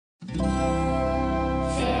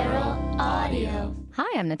Radio.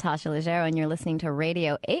 Hi, I'm Natasha Leggero, and you're listening to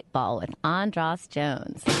Radio 8 Ball with Andras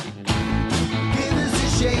Jones. Give us a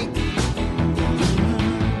shake. Give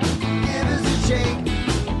us a shake.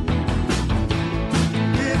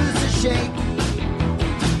 Give us a shake.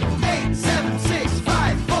 8, 7, 6,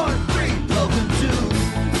 5, 4, 3. Welcome to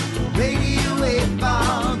Radio 8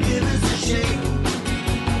 Ball. Give us a shake.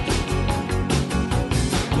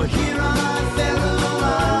 We're here on our fellow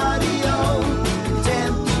audio.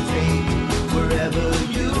 10 to 3, wherever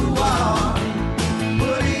you are.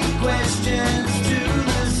 Putting questions to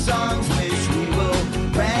the songs which we will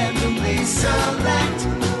randomly select.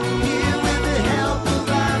 Here with the help of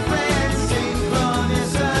our friends,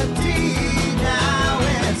 Synchronicity. Now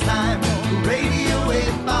it's time for Radio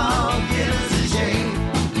 8 Ball. Give us a shake.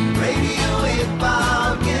 Radio 8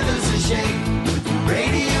 Ball. Give us a shake.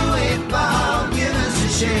 Radio 8 Ball. Give us a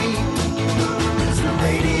shake. It's the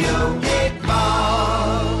Radio 8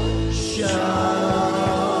 Ball Show.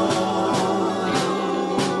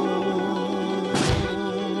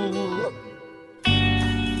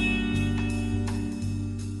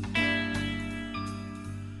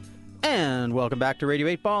 And welcome back to Radio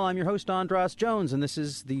 8 Ball. I'm your host, Andras Jones, and this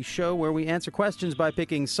is the show where we answer questions by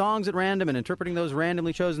picking songs at random and interpreting those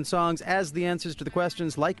randomly chosen songs as the answers to the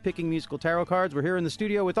questions, like picking musical tarot cards. We're here in the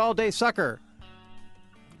studio with All Day Sucker.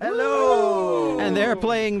 Hello! And they're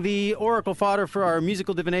playing the oracle fodder for our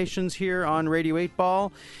musical divinations here on Radio 8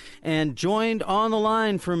 Ball. And joined on the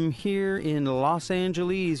line from here in Los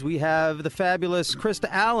Angeles, we have the fabulous Krista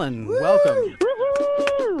Allen. Welcome.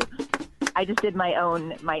 Woohoo! I just did my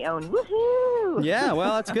own woohoo. Yeah,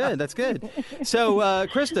 well, that's good. That's good. So,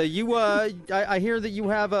 Krista, you, I hear that you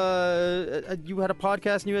have you had a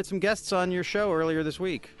podcast and you had some guests on your show earlier this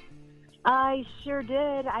week. I sure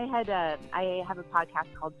did. I have a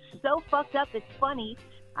podcast called So Fucked Up It's Funny.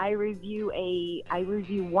 I review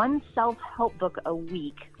one self-help book a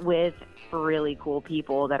week with really cool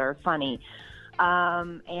people that are funny.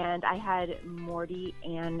 And I had Morty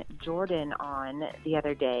and Jordan on the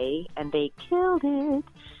other day, and they killed it.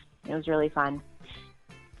 It was really fun.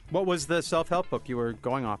 What was the self-help book you were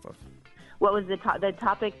going off of? What was the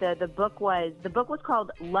topic? The book was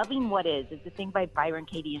called Loving What Is. It's a thing by Byron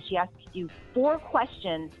Katie, and she asks you 4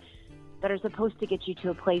 questions that are supposed to get you to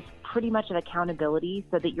a place pretty much of accountability,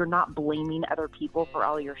 so that you're not blaming other people for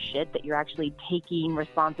all your shit, that you're actually taking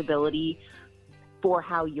responsibility for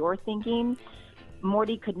how you're thinking.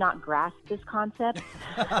 Morty could not grasp this concept.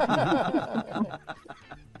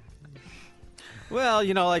 Well,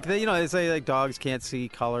 they say like dogs can't see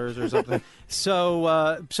colors or something.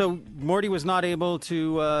 So Morty was not able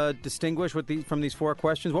to distinguish from these 4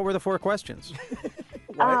 questions. What were the 4 questions?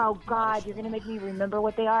 Oh God, you're gonna make me remember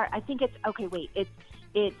what they are. I think it's okay. Wait,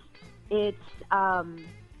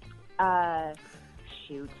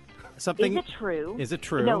 shoot. Something. Is it true? Is it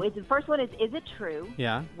true? No, the first one is it true?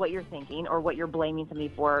 Yeah. What you're thinking or what you're blaming somebody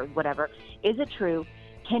for, whatever. Is it true?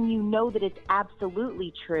 Can you know that it's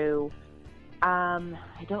absolutely true? I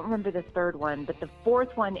don't remember the third one, but the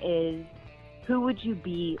 4th one is, who would you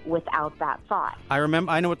be without that thought? I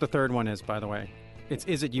know what the third one is, by the way.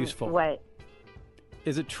 Is it useful? What?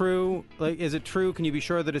 Is it true? Like, is it true? Can you be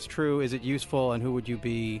sure that it's true? Is it useful? And who would you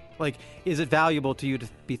be? Like, is it valuable to you to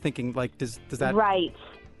be thinking? Like, does that? Right.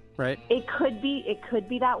 Right. It could be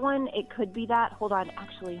that one. It could be that. Hold on.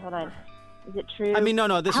 Is it true? I mean,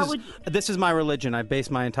 no. This is my religion. I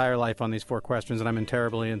base my entire life on these 4 questions, and I'm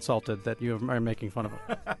terribly insulted that you are making fun of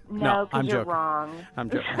them. No, I'm you're joking. wrong. I'm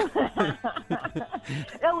joking.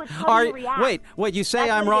 No, it's how you react. Wait. You say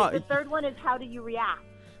That's I'm what it wrong. is. The third one is how do you react?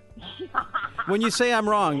 When you say I'm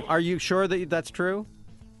wrong, are you sure that that's true?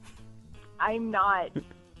 I'm not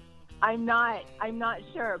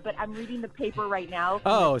sure, but I'm reading the paper right now.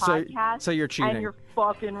 Oh, the podcast, so you're cheating. And you're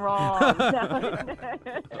fucking wrong.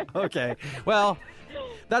 Okay. Well,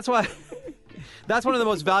 that's one of the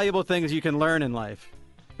most valuable things you can learn in life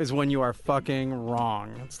is when you are fucking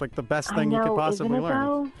wrong. It's like the best thing you could possibly isn't it, learn.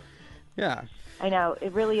 though? Yeah. I know.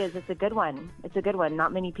 It really is. It's a good one.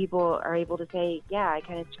 Not many people are able to say, yeah, I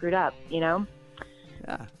kind of screwed up,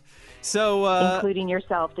 Yeah. So, including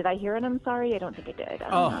yourself. Did I hear it? I'm sorry. I don't think I did. I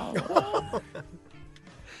don't know.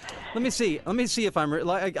 Let me see if I'm.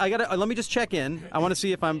 Let me just check in. I want to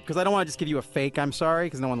see if I'm, because I don't want to just give you a fake I'm sorry,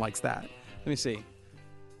 because no one likes that. Let me see.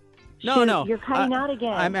 No. You're cutting out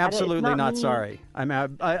again. I'm absolutely not me. sorry.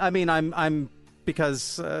 I'm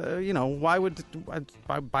because why would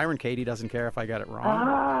Byron Katie doesn't care if I got it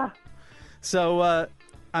wrong. So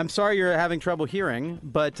I'm sorry you're having trouble hearing,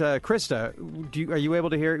 but Krista, are you able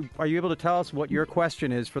to hear? Are you able to tell us what your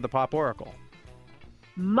question is for the Pop Oracle?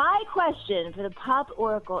 My question for the Pop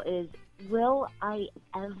Oracle is, will I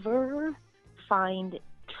ever find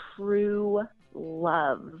true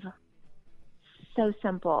love? So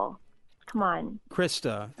simple. Come on.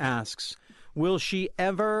 Krista asks, will she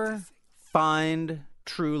ever find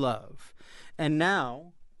true love? And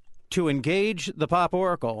now, to engage the Pop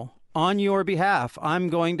Oracle, on your behalf, I'm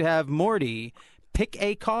going to have Morty pick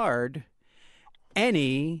a card,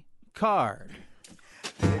 any card.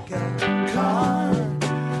 Pick a card,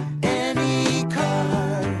 any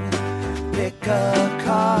card. Pick a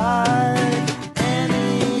card,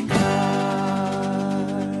 any card.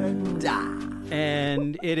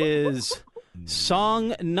 And it is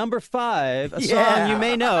song number 5, a song you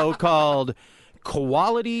may know called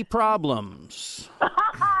Quality Problems. Of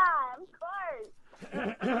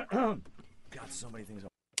course. Got so many things. 1,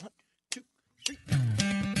 2, 3.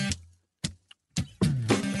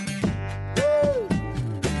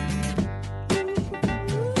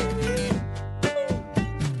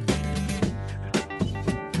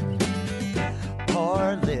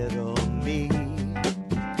 Poor little me,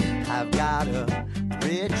 I've got a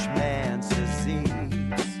rich man's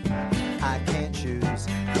disease. I can't choose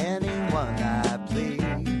anyone I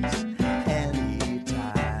please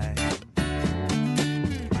anytime.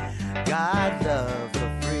 God love for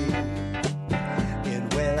free in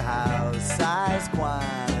warehouse-sized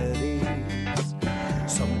quantities.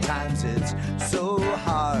 Sometimes it's so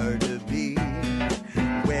hard to be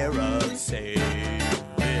aware of saving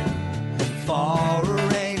for a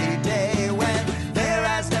rainy day when there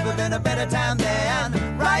has never been a better time than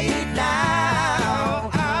right now.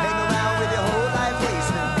 Hang around with your whole life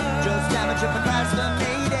wasting, just damage and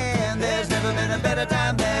procrastinating. There's never been a better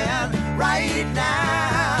time than right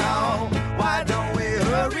now. Why don't we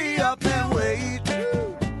hurry up and wait?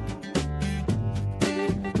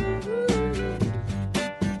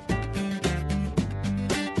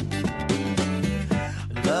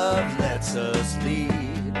 Love lets us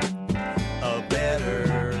lead a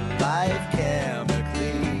better life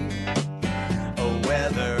chemically,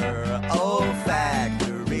 whether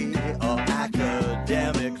olfactory or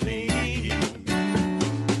academically.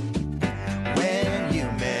 When you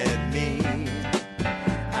met me,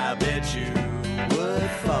 I bet you would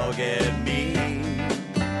forget me.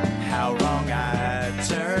 How wrong I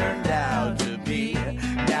turned out to be.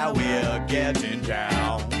 Now we're getting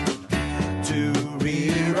down to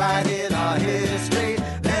rewriting our history.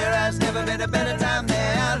 There has never been a better time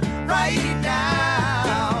than right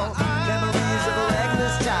now. Memories of a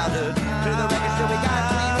reckless childhood to the record show we got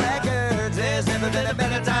clean records. There's never been a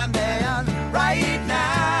better time than right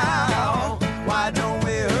now. Why don't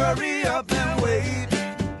we hurry up and wait?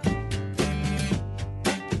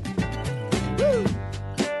 Woo!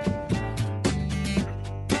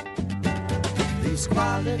 These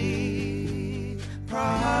quality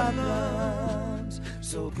problems,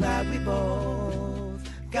 so glad we both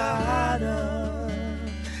got them.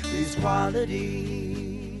 These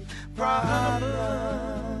quality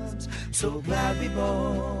problems, so glad we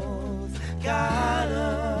both got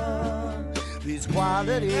them. These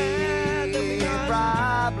quality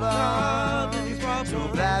problems, so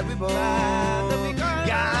glad we both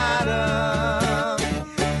got them.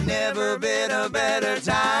 Never been a better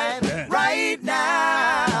time right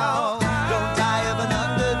now. Don't die of an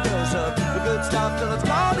underdose of the good stuff till it's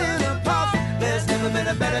gone in a puff. There's never been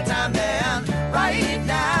a better time than right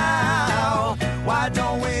now. Why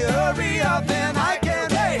don't we hurry up and I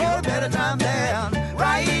can't wait for a better time than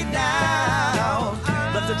right now.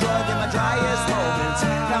 Left a drug in my driest moments.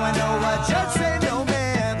 Now I know I just say no,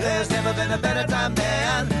 man. There's never been a better time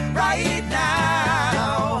than right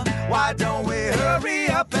now. Why don't we hurry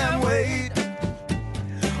up and wait?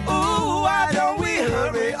 Ooh, why don't we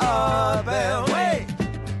hurry up and wait?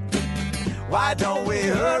 Why don't we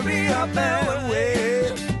hurry up and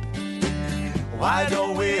wait? Why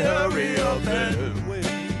don't we hurry up and wait?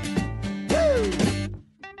 Woo!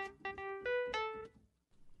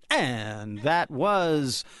 And that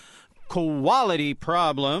was Quality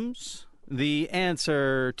Problems, the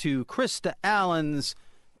answer to Krista Allen's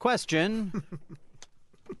question.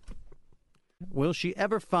 Will she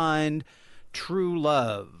ever find true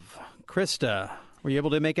love? Krista, were you able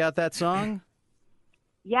to make out that song?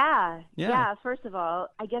 Yeah. First of all,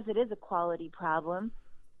 I guess it is a quality problem.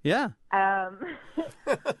 Yeah. And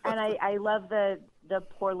I love the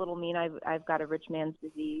poor little me. I've got a rich man's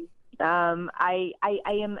disease. I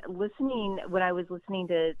am listening when I was listening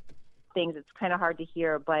to things. It's kind of hard to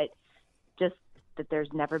hear, but just that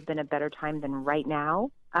there's never been a better time than right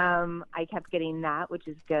now. I kept getting that, which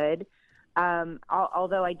is good.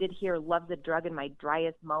 Although I did hear "love's a drug" in my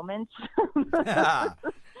driest moments. There's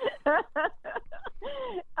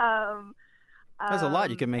a lot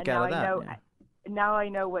you can make out of that. now I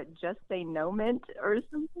know what "just say no" meant or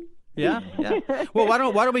something. Yeah. Well, why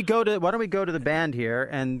don't we go to the band here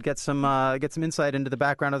and get some insight into the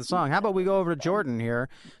background of the song? How about we go over to Jordan here,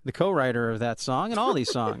 the co-writer of that song and all these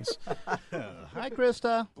songs. Hi,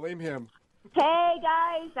 Krista. Blame him. Hey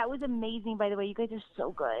guys, that was amazing. By the way, you guys are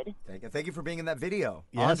so good. Thank you for being in that video.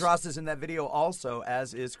 Yes. Andros is in that video also,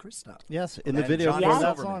 as is Krista. Yes, in the And video Johnny for that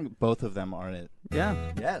Silverman. song, both of them are in it.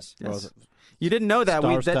 Yeah. Yes. Both- You didn't know that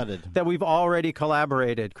Star-studded. that we've already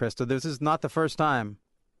collaborated, Krista. This is not the first time,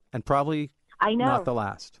 and probably I know. not the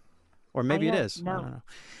last. Or maybe I it know. is. No. I don't know.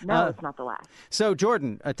 No, it's not the last. So,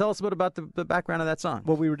 Jordan, tell us a bit about the background of that song.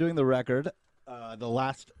 Well, we were doing the record, the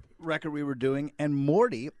last record we were doing, and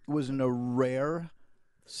Morty was in a rare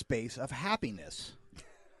space of happiness.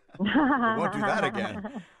 We won't do that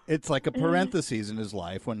again. It's like a parenthesis in his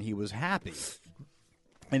life when he was happy.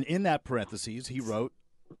 And in that parentheses, he wrote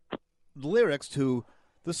the lyrics to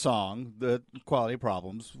the song, The Quality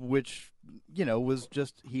Problems, which, was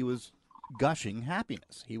just, he was gushing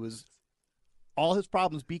happiness. All his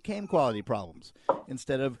problems became quality problems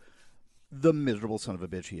instead of the miserable son of a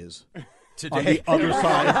bitch he is on the other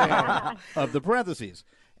side of the parentheses.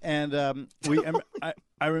 And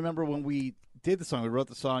I remember when we did the song, we wrote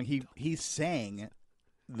the song, he sang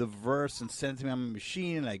the verse and sent it to me on my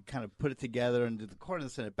machine, and I kind of put it together and did the chord and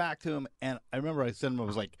sent it back to him. And I remember I sent him, oh,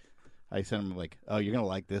 you're going to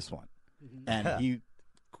like this one. And he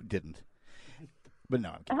didn't. But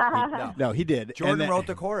no, I'm kidding. No, he did. Jordan wrote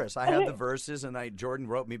the chorus. I have the verses, and Jordan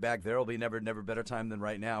wrote me back, "There'll be never better time than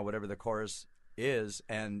right now," whatever the chorus is,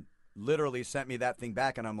 and literally sent me that thing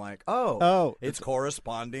back, and I'm like, oh, it's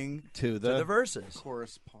corresponding to the verses.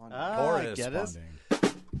 Corresponding. Get us?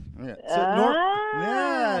 Corresponding.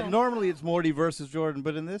 Yeah. So normally it's Morty versus Jordan,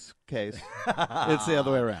 but in this case, it's the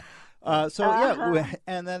other way around.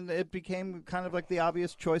 And then it became kind of like the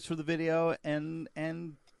obvious choice for the video, and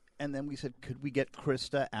then we said, could we get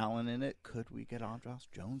Krista Allen in it? Could we get Andros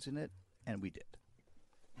Jones in it? And we did.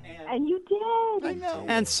 And you did. I know.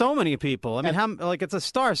 And so many people. I mean, it's a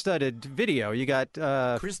star-studded video. You got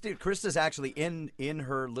Krista's actually in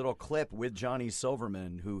her little clip with Johnny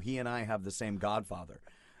Silverman, who he and I have the same godfather.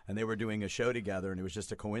 And they were doing a show together, and it was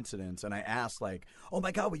just a coincidence. And I asked, oh,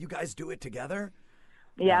 my God, will you guys do it together?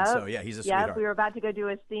 Yeah. So, he's a sweetheart. We were about to go do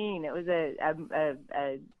a scene. It was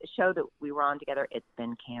a show that we were on together. It's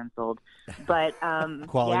been canceled. But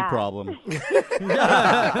Quality problem.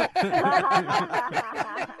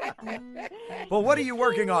 Well, what are you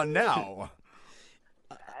working on now?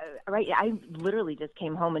 Right. I literally just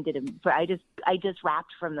came home and did it. But I just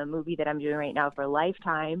wrapped from the movie that I'm doing right now for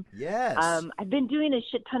Lifetime. Yes. I've been doing a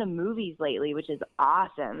shit ton of movies lately, which is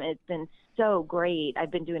awesome. It's been so great. I've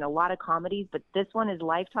been doing a lot of comedies, but this one is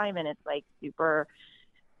Lifetime, and it's like super.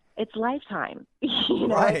 It's Lifetime.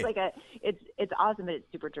 Right. It's awesome, but it's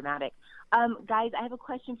super dramatic. Guys, I have a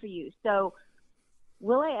question for you. So,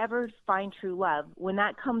 will I ever find true love when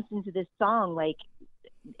that comes into this song?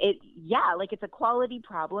 It's a quality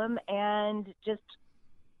problem, and just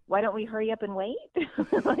why don't we hurry up and wait?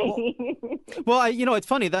 Well, it's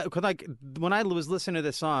funny that when I was listening to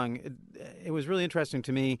this song, it was really interesting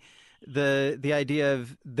to me the idea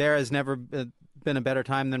of there has never been a better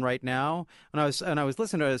time than right now. And I was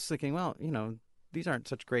listening to it, I was thinking, well, these aren't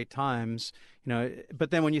such great times,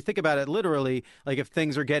 But then when you think about it literally, like if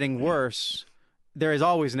things are getting worse, there is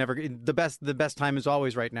always the best time is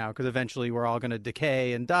always right now, because eventually we're all going to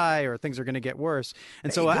decay and die, or things are going to get worse.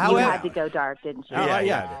 And so, you had to go dark, didn't you?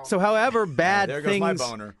 Yeah. So, however bad there goes my things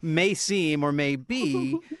boner. may seem or may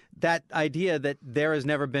be, that idea that there has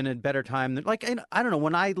never been a better time than, I don't know.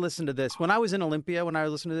 When I listen to this, when I was in Olympia, when I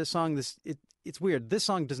listened to this song, it's weird. This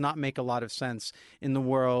song does not make a lot of sense in the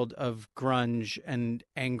world of grunge and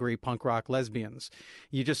angry punk rock lesbians.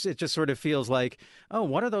 It just sort of feels like, oh,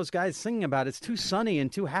 what are those guys singing about? It's too sunny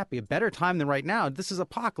and too happy. A better time than right now. This is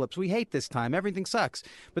apocalypse. We hate this time. Everything sucks.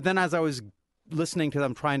 But then as I was listening to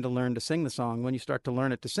them trying to learn to sing the song, when you start to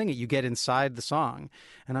learn it to sing it, you get inside the song.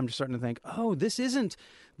 And I'm just starting to think, oh, this isn't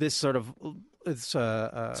this sort of... It's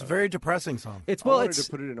a very depressing song. I wanted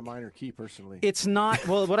to put it in a minor key, personally. It's not.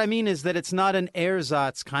 Well, what I mean is that it's not an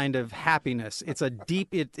ersatz kind of happiness. It's a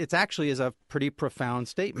deep. It actually is a pretty profound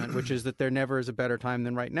statement, which is that there never is a better time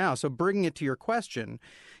than right now. So, bringing it to your question,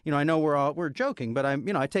 I know we're joking, but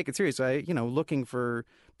I take it serious. Looking for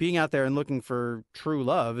being out there and looking for true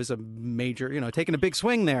love is a major. Taking a big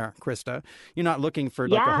swing there, Krista. You're not looking for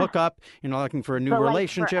like a hookup. You're not looking for a new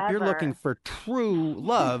relationship. You're looking for true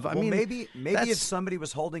love. I mean, maybe if somebody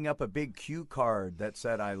was holding up a big cue card that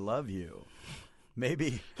said "I love you,"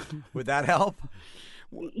 maybe would that help?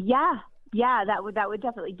 Yeah. Yeah, that would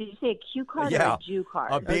definitely. Did you say a cue card or Yeah. a Jew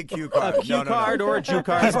card? A big cue card. A cue card or a Jew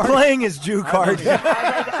card. He's playing his Jew card.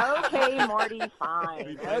 I was like, okay, Morty,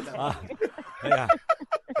 fine. Okay. Yeah.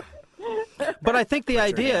 But I think the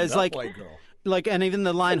idea is like, White girl. like, and even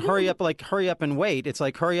the line "hurry up," like "hurry up and wait." It's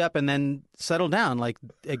like hurry up and then settle down. Like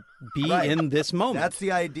be Right. in this moment. That's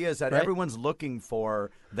the idea, is that Right? everyone's looking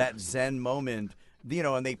for that Zen moment,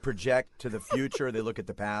 and they project to the future, they look at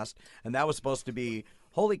the past, and that was supposed to be,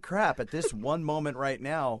 holy crap, at this one moment right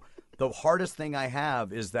now, the hardest thing I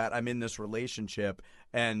have is that I'm in this relationship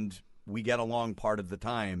and we get along part of the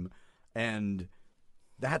time, and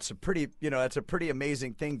that's a pretty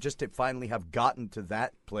amazing thing just to finally have gotten to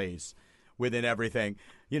that place within everything.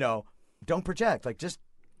 Don't project, like just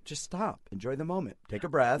stop, enjoy the moment, take a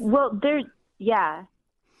breath. Well,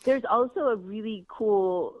 there's also a really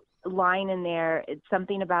cool line in there. It's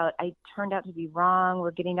something about I turned out to be wrong.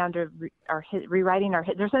 We're getting down to rewriting our.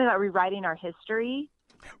 There's something about rewriting our history.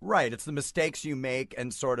 Right, it's the mistakes you make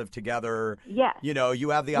and sort of together. Yes. You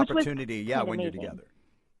have the Which was opportunity. Yeah, kind of when you're amazing. together.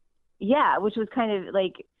 Yeah, which was kind of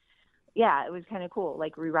like, yeah, it was kind of cool,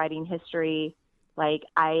 like rewriting history. Like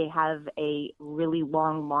I have a really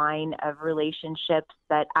long line of relationships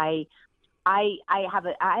that I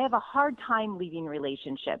have a hard time leaving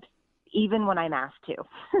relationships, even when I'm asked to.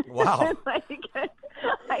 Wow. Like,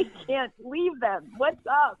 I can't leave them. What's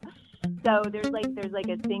up? So there's like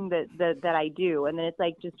a thing that I do, and then it's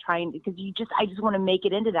like just trying, because I just want to make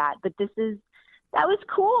it into that. But that was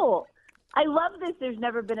cool. I love this. There's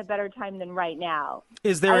never been a better time than right now.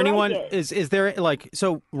 Is there I like anyone? it. Is there like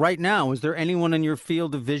so right now? Is there anyone in your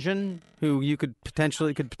field of vision who you could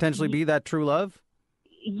potentially be that true love?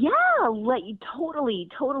 Yeah, like totally.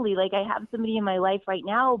 Like I have somebody in my life right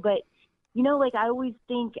now, but like I always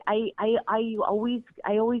think I always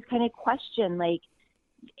kind of question, like,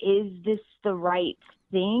 is this the right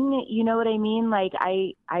thing? You know what I mean? Like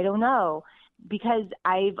I don't know, because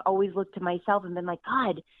I've always looked to myself and been like,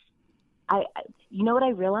 God, you know what I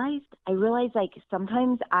realized? I realized like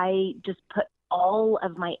sometimes I just put all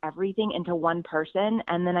of my everything into one person,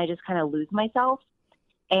 and then I just kind of lose myself.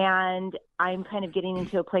 And I'm kind of getting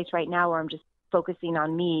into a place right now where I'm just focusing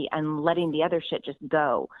on me and letting the other shit just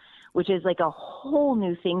go, which is like a whole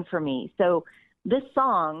new thing for me. So this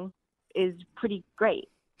song is pretty great.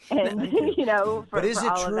 And, But is for it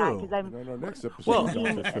all of that, true? because I'm No, next episode.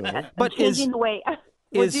 Well, but changing the way.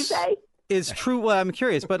 What'd you say? Is true? Well, I'm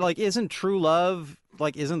curious, but like, isn't true love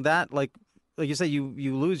like? Isn't that like you say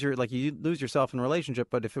you lose yourself in a relationship?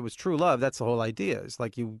 But if it was true love, that's the whole idea. It's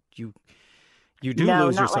like you do No,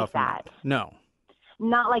 lose not yourself. like in that. No.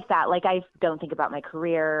 Not like that. Like I don't think about my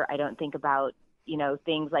career. I don't think about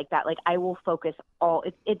things like that. Like I will focus all.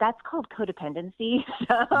 That's called codependency.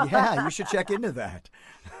 Yeah, you should check into that.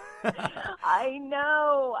 I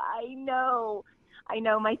know.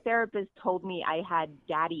 My therapist told me I had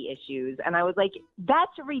daddy issues, and I was like,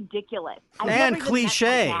 "That's ridiculous." I And never even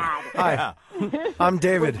cliche. met my Hi, dad. I'm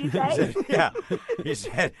David. What'd you say? Yeah, he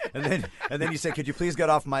said, and then you said, "Could you please get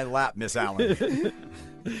off my lap, Miss Allen?"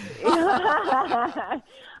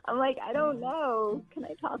 I'm like, I don't know. Can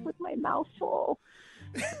I talk with my mouth full?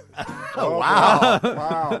 Oh wow!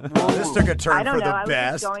 Wow. This took a I turn don't for know. the I was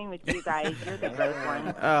best. just going with you guys. You're the great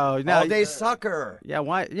one. Oh no. All day sucker. Yeah.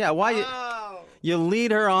 Why? Yeah. Why? You lead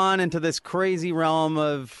her on into this crazy realm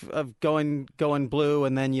of going blue,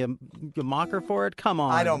 and then you mock her for it. Come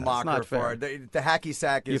on. I don't that's mock not her fair. for it. The hacky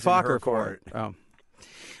sack is You in fuck her her for court. it. Oh.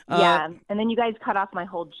 Yeah, and then you guys cut off my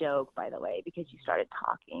whole joke, by the way, because you started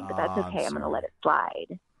talking. But that's I'm okay. I'm going to sorry. let it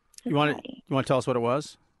slide. You want Okay. to tell us what it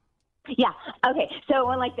was? Yeah. Okay. So it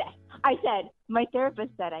went like this. I said, my therapist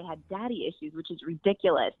said I had daddy issues, which is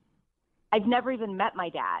ridiculous. I've never even met my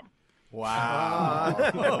dad. Wow.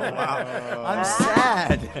 Wow. I'm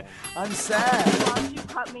sad. I'm sad. Why did you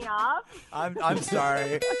cut me off? I'm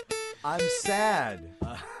sorry. I'm sad.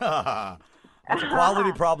 It's a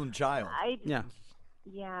quality problem child. Yeah.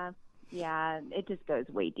 Yeah. It just goes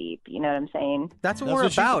way deep. You know what I'm saying? That's what That's we're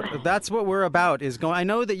what she about. That's what we're about. Is going. I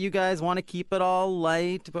know that you guys want to keep it all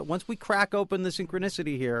light, but once we crack open the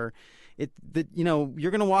synchronicity here,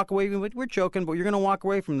 you're gonna walk away. We're joking, but you're gonna walk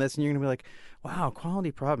away from this, and you're gonna be like, "Wow,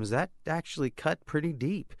 quality problems. That actually cut pretty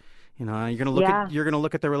deep." You're gonna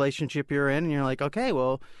look at the relationship you're in, and you're like, "Okay,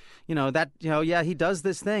 well, yeah, he does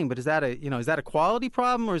this thing, but is that a quality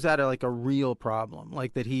problem, or is that a real problem?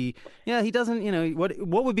 Like that he doesn't,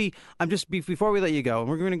 what would be? Before we let you go, and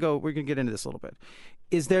we're gonna get into this a little bit.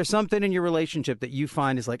 Is there something in your relationship that you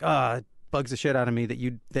find is like, bugs the shit out of me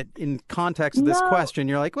that in context of this No. question,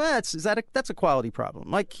 you're like, well, that's a quality problem.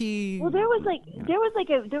 Like Well, there was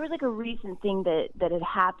like a recent thing that had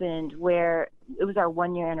happened where it was our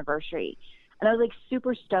 1-year anniversary, and I was like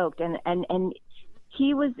super stoked, and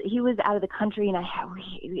he was out of the country, and I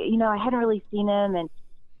hadn't really seen him, and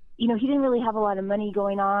he didn't really have a lot of money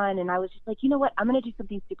going on, and I was just like, you know what, I'm gonna do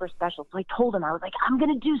something super special. So I told him, I was like, I'm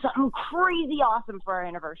gonna do something crazy awesome for our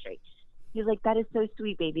anniversary. He was like, that is so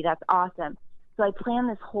sweet, baby, that's awesome. So I planned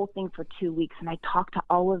this whole thing for 2 weeks, and I talked to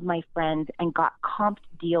all of my friends and got comped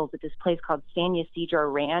deals at this place called San Ysidro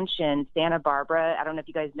Ranch in Santa Barbara. I don't know if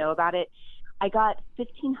you guys know about it. I got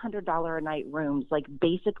 $1,500 a night rooms, like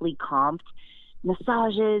basically comped,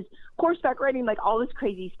 massages, horseback riding, like all this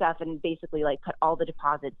crazy stuff, and basically like put all the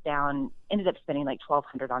deposits down. Ended up spending like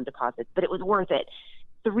 $1,200 on deposits, but it was worth it.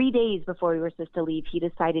 3 days before we were supposed to leave, he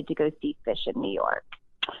decided to go see Fish in New York.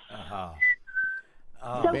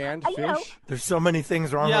 So, Banned you know, fish. There's so many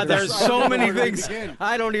things wrong yeah, with there's this. so many Where to things. begin.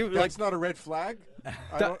 I don't even. That's not a red flag.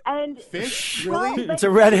 and Fish? well, Really? but It's a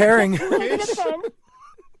red herring.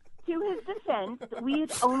 To his defense, we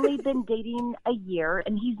had only been dating a year,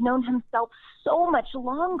 and he's known himself so much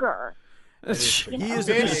longer. He's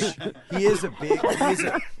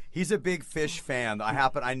a big fish fan.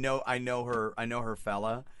 I know her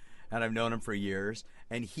fella, and I've known him for years,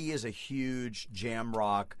 and he is a huge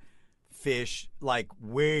Jamrock fish, like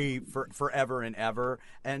forever and ever.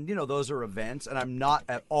 And those are events, and I'm not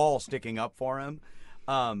at all sticking up for him.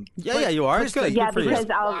 Yeah, you are. It's Krista, good. Yeah, Good for you.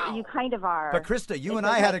 because you kind of are. But Krista, you and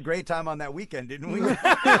I had a great time on that weekend, didn't we? You know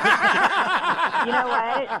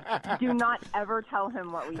what? Do not ever tell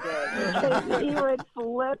him what we did, because he would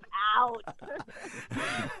flip out.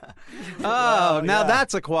 Oh, now yeah.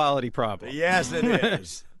 that's a quality problem. Yes, it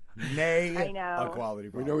is. Nay, I know. a quality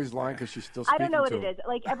We problem. know he's lying because she's still I speaking don't know what to it him. is.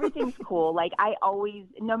 Like, everything's cool. Like, I always,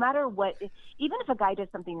 no matter what, even if a guy does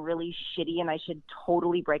something really shitty and I should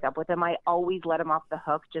totally break up with him, I always let him off the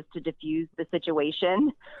hook just to diffuse the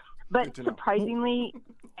situation. But Good to know. surprisingly,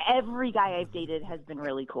 every guy I've dated has been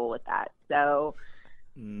really cool with that. So,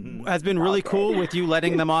 Has been really cool with you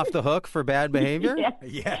letting them off the hook for bad behavior. yeah.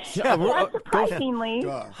 Yes. Yeah, surprisingly.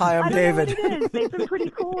 Hi, I don't know what it is. They've been pretty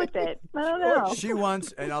cool with it. I don't know. She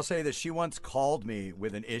once, and I'll say this, she once called me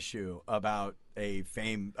with an issue about a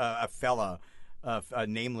fella, a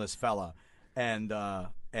nameless fella, and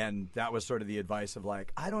that was sort of the advice of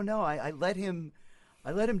like, I don't know, I let him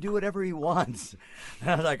do whatever he wants. And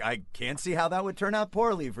I was like, I can't see how that would turn out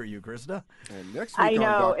poorly for you, Krista. And next week I know.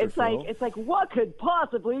 on Dr. It's Phil, like what could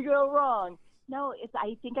possibly go wrong? No,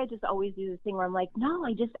 I think I just always do this thing where I'm like, no,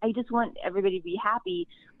 I just want everybody to be happy.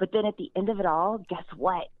 But then at the end of it all, guess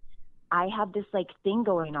what? I have this like thing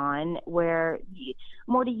going on where,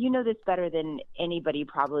 Morty, you know this better than anybody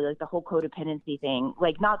probably, like the whole codependency thing.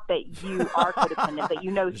 Like, not that you are codependent, but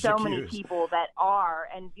you know so many accused. people that are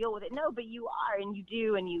and deal with it. No, but you are, and you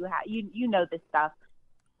do, and you know this stuff.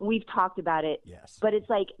 We've talked about it. Yes. But it's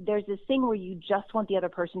like there's this thing where you just want the other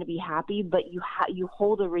person to be happy, but you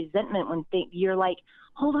hold a resentment when you're like,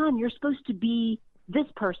 hold on, you're supposed to be this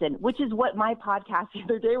person, which is what my podcast the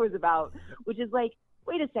other day was about, which is like,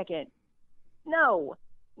 wait a second. No,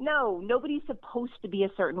 nobody's supposed to be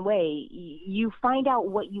a certain way. You find out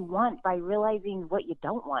what you want by realizing what you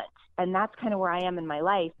don't want. And that's kind of where I am in my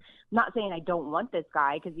life. I'm not saying I don't want this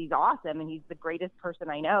guy because he's awesome and he's the greatest person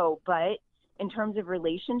I know. But in terms of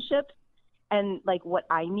relationships and like what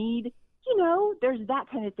I need, there's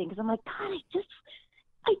that kind of thing. Because I'm like, God,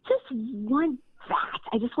 I just want that.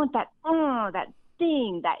 I just want that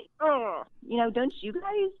thing, don't you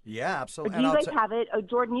guys? Yeah, Or absolutely. do you guys have it? Oh,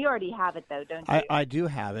 Jordan, you already have it, though, don't you? I do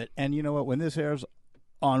have it, and you know what? When this airs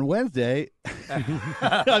on Wednesday,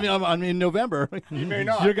 I mean November, you may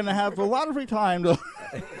not. you're going to have a lot of free time to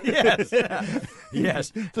Yes.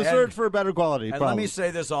 Yes. to search for a better quality. And let problem. me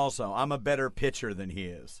say this also. I'm a better pitcher than he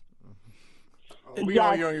is. We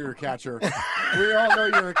all know you're a catcher. We all know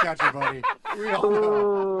you're a catcher, buddy. We all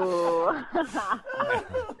know. Ooh.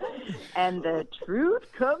 And the truth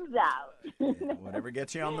comes out. Whatever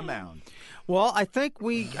gets you on the mound. Well, I think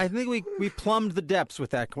we plumbed the depths with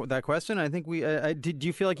that question. I think we did.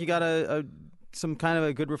 You feel like you got some kind of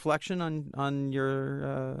a good reflection on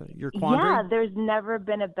your quandary? Yeah, there's never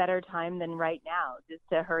been a better time than right now, just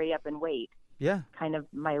to hurry up and wait. Yeah. Kind of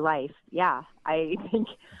my life. Yeah, I think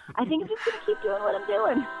I'm just gonna keep doing what I'm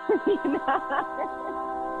doing.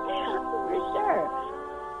 For sure.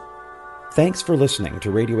 Thanks for listening to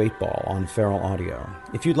Radio 8 Ball on Feral Audio.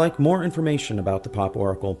 If you'd like more information about the Pop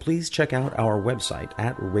Oracle, please check out our website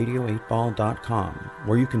at radio8ball.com,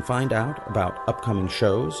 where you can find out about upcoming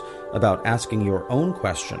shows, about asking your own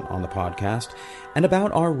question on the podcast, and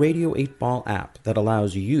about our Radio 8 Ball app that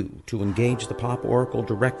allows you to engage the Pop Oracle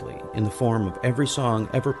directly in the form of every song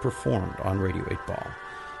ever performed on Radio 8 Ball.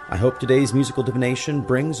 I hope today's musical divination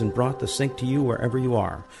brings and brought the sync to you wherever you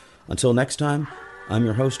are. Until next time, I'm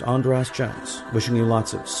your host, Andras Jones, wishing you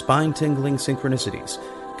lots of spine-tingling synchronicities,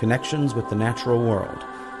 connections with the natural world,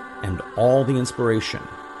 and all the inspiration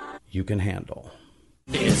you can handle.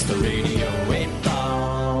 It's the Radio 8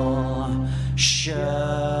 Ball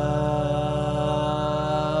Show.